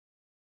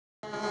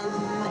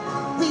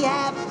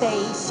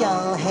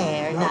facial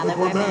hair, now that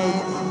we're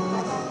men.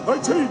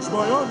 I changed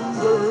my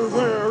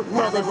underwear,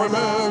 Now that we're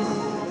men.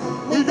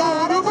 We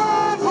got a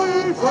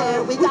manly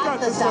flair, we got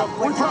the stuff,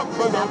 we're tough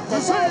enough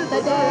to save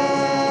the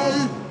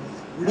day.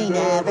 We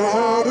never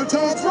had a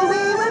chance when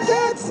we were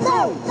kids,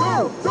 no,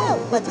 no,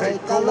 no. But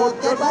take a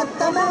look at what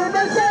the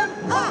mermaids did,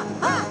 ha,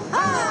 ha,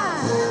 ha.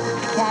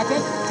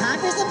 Patrick, time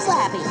for some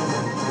slapping.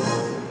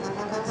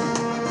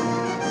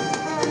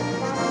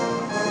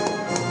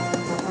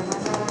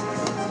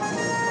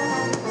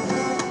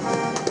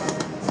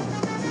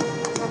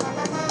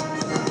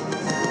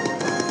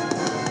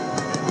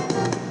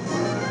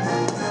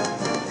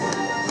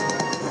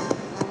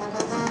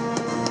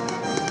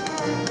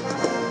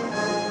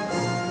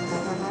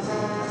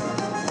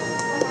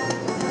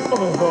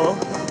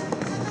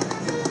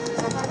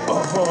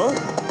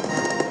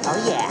 Oh,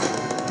 yeah.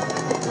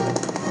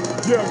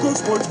 Yeah, go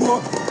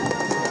SpongeBob.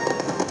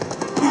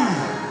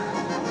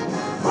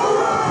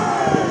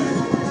 Hooray!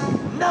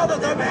 Now that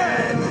they're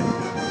men,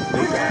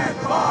 we can't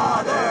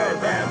bother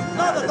them.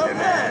 Now that they're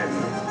men,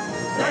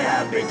 they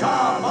have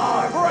become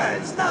our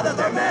friends. Now that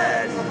they're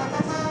men,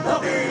 they'll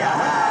be a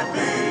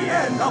happy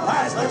end. They'll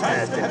pass the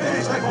test and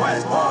finish the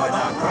quest for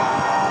the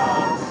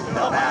crown.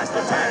 They'll pass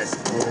the test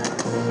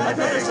and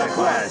finish the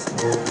quest.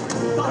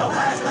 They'll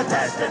pass the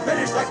test and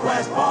finish the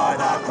quest for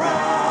the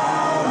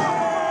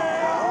crown.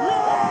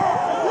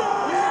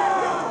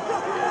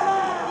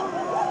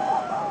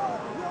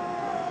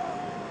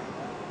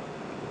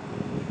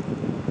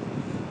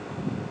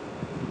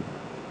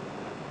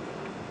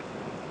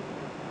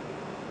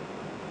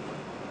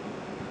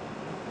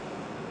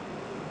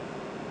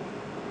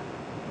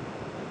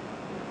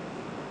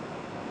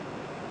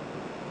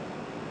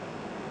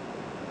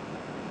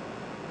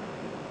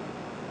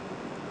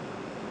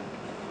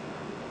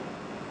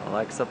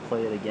 Alexa,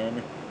 play it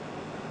again.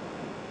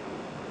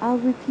 I'll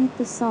repeat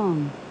the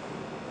song.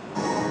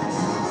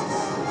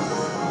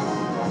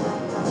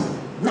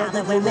 Now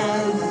that we're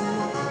men,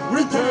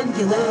 we can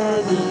do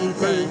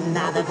anything.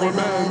 Now that we're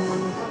men,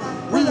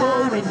 we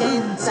are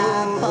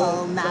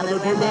invincible. Now that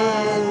we're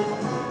men,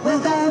 we'll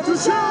go to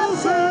Shell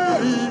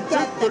City,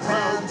 get the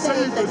crown,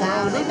 save the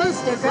town, and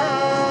Mr.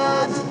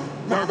 Krabs.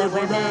 Now that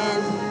we're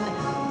men,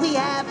 we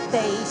have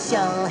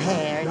facial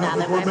hair. Now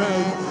that we're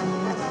men,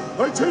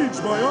 I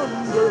changed my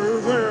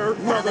underwear,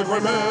 now that we're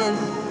men,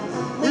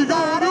 we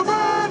got a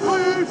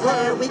manly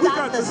flair, we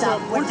got the stuff,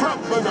 we're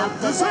tough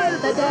enough to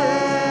save the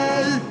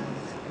day.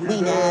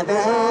 We never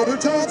had a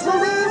chance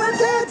when we were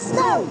kids,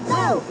 no,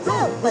 no,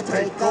 no. But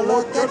take a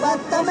look at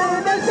what the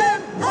mermaids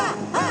did, ha,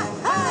 ha,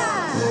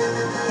 ha.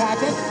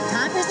 Patrick,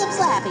 time for some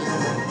slapping.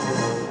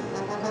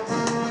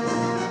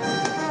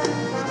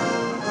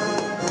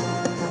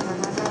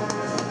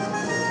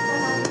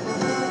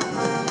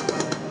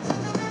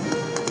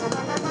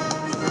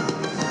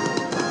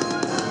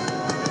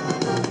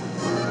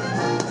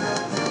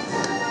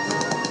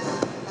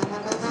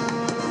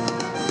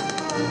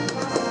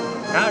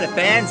 Howdy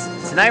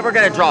fans, tonight we're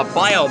gonna draw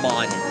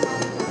Biomon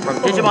from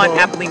Digimon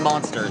Happily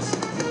Monsters.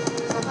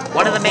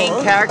 One of the main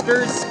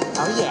characters.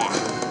 Oh yeah.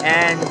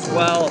 And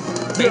well,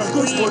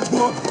 basically it's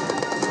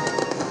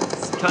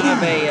kind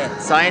of a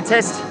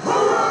scientist.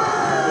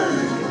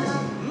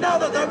 Hooray! Now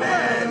that they're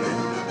men,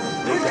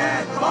 we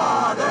can't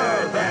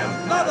bother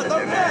them. Now that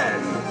they're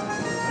men,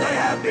 they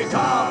have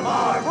become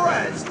our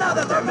friends. Now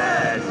that they're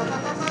men,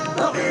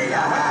 they'll be a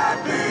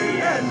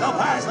happy end. They'll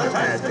pass the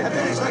test and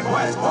finish the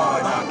quest for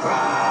the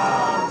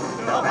crown.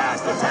 They'll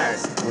pass the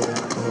test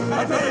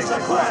and finish the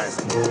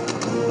quest.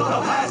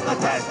 They'll pass the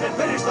test and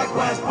finish the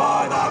quest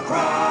for the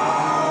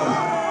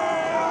crown.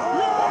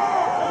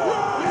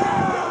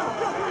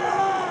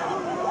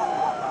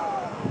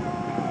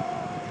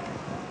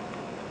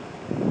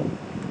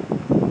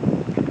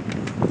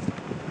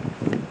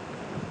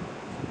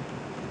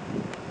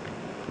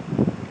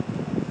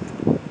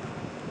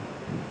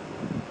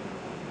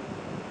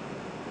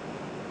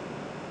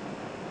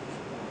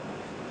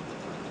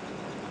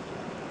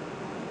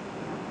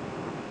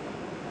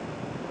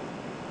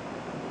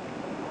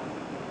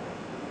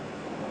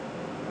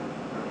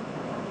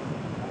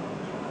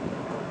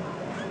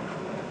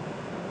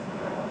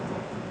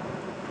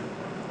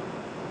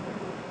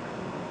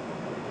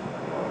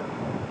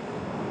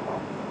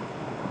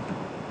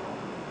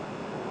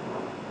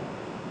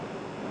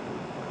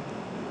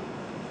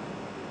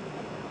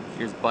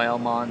 Here's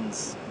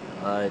Biomon's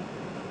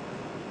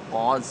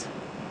paws.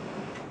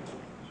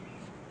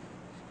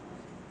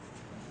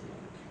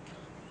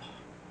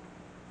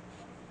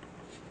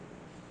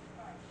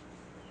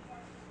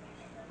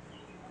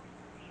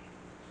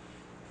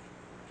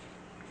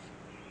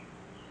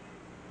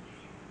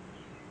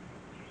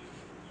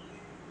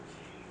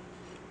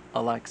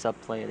 Alexa,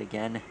 play it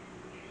again.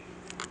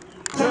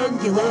 Can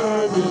do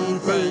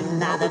anything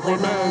now that we're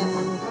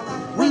men.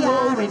 We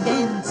are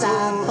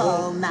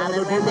invincible now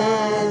that we're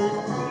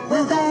men.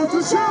 We'll go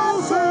to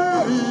Shell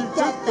City,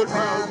 get the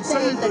crown,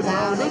 save the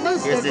town, and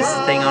Mr. Here's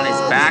this thing on his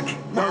back.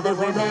 Now that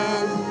we're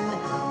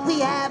men, we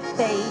have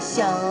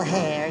facial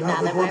hair.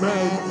 Now that we're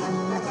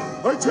men,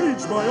 I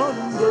changed my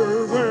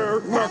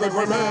underwear. Now that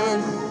we're men,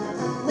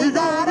 we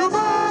got a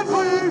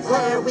manly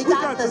flair. We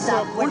got the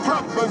stuff, we're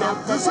tough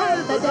enough to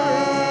save the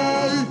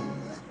day.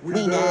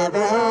 We never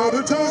had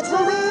a chance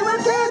when we were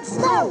kids.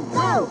 No,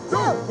 no,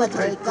 no. But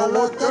take a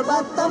look at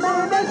what the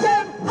mermaid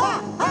did.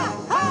 Ha,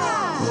 ha,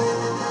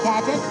 ha!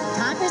 Patrick,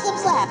 time for some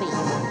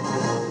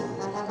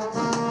slapping.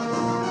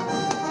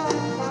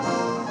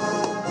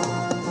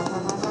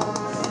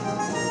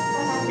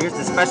 Here's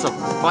the special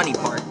funny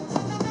part.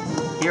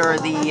 Here are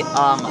the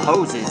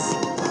hoses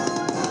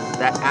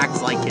that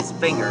acts like his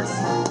fingers.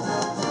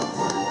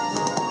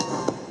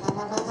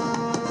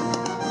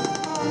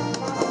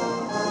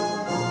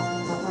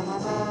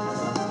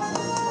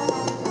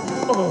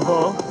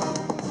 Uh-huh.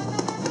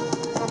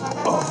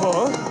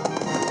 Uh-huh.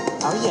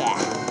 Oh, yeah.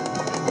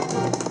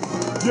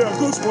 Yeah,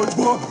 go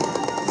SpongeBob.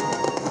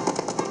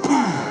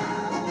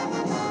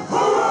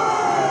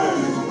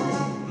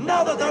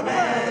 Now that they're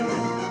men,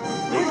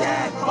 we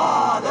can't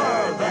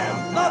bother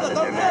them. Now that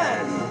they're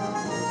men,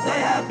 they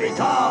have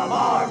become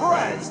our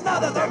friends. Now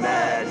that they're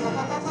men,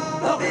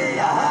 they'll be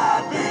a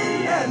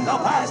happy end. They'll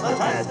pass the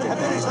test and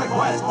finish the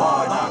quest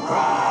for the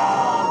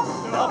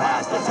crown. They'll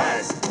pass the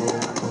test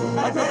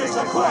and finish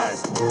the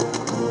quest.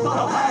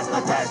 They'll pass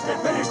the test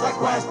and finish the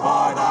quest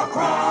for the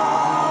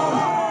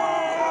crown.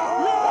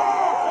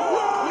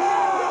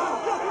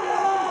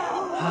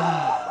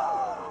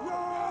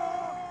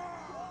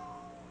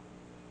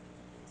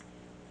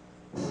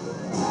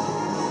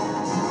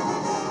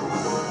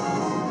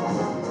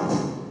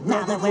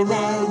 Now that we're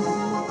men,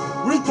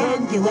 we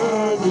can do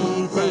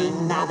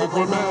anything. Now that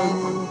we're men,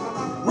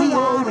 we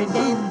are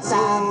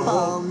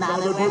invincible. Now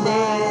that we're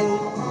men,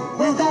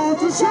 we'll go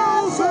to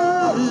Shell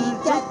City,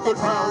 get the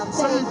crown,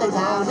 save the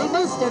town, and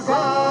Mr.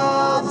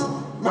 Krabs.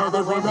 Now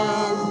that we're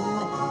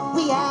men,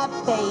 we have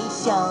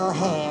facial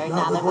hair.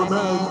 Now that we're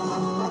men,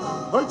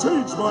 I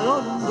changed my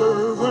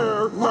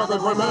underwear. now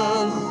that we're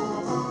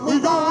men, we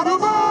got a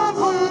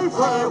manly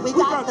flair. We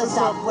got the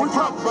stuff, we're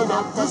tough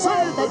enough to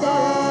save the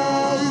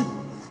day.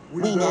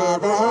 We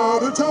never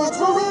had a chance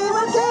when we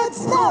were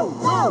kids. No,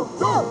 no,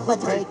 no. But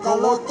take a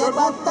look at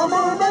what the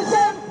mermaid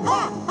did.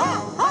 Ha,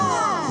 ha,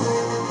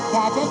 ha!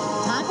 Patrick,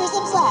 time for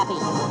some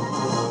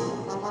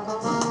slapping.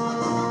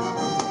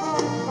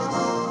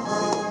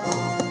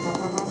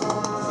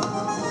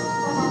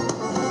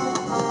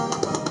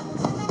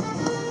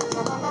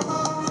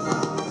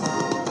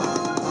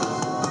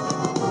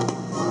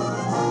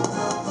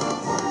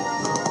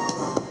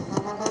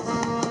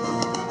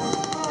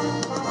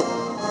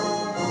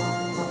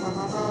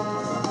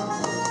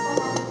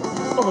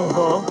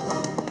 Uh-huh.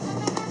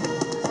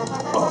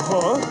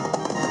 Uh-huh.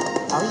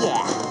 Oh,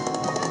 yeah.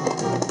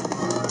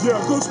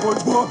 Yeah, go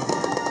SpongeBob.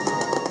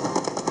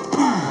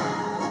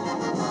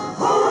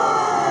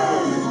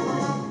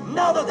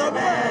 Now that they're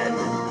men,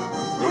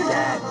 we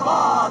can't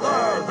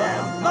bother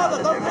them. Now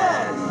that they're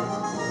men,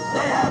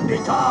 they have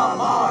become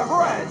our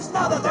friends.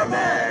 Now that they're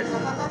men,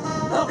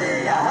 they'll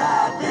be a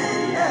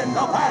happy end.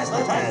 They'll pass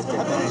the test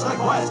and finish the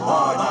quest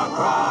for the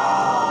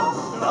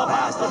crown. They'll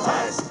pass the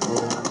test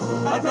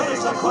and finish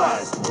the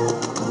quest.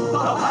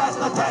 They'll pass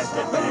the test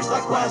and finish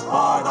the quest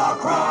for the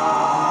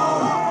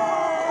crown.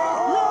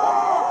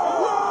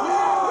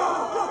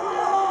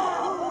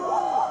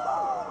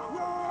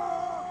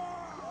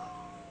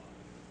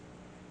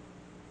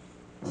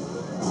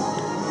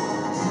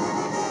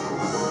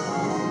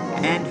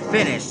 And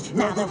finished.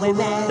 Now that we're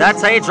men,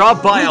 That's how you draw we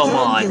can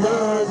biomon. do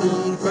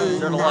anything.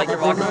 Sure to Now like that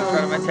your walk we're and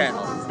subscribe to my men,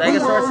 channel. we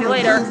Stegosaurus, see you are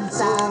later.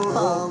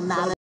 invincible.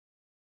 Now that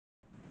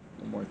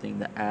One more thing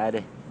to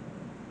add.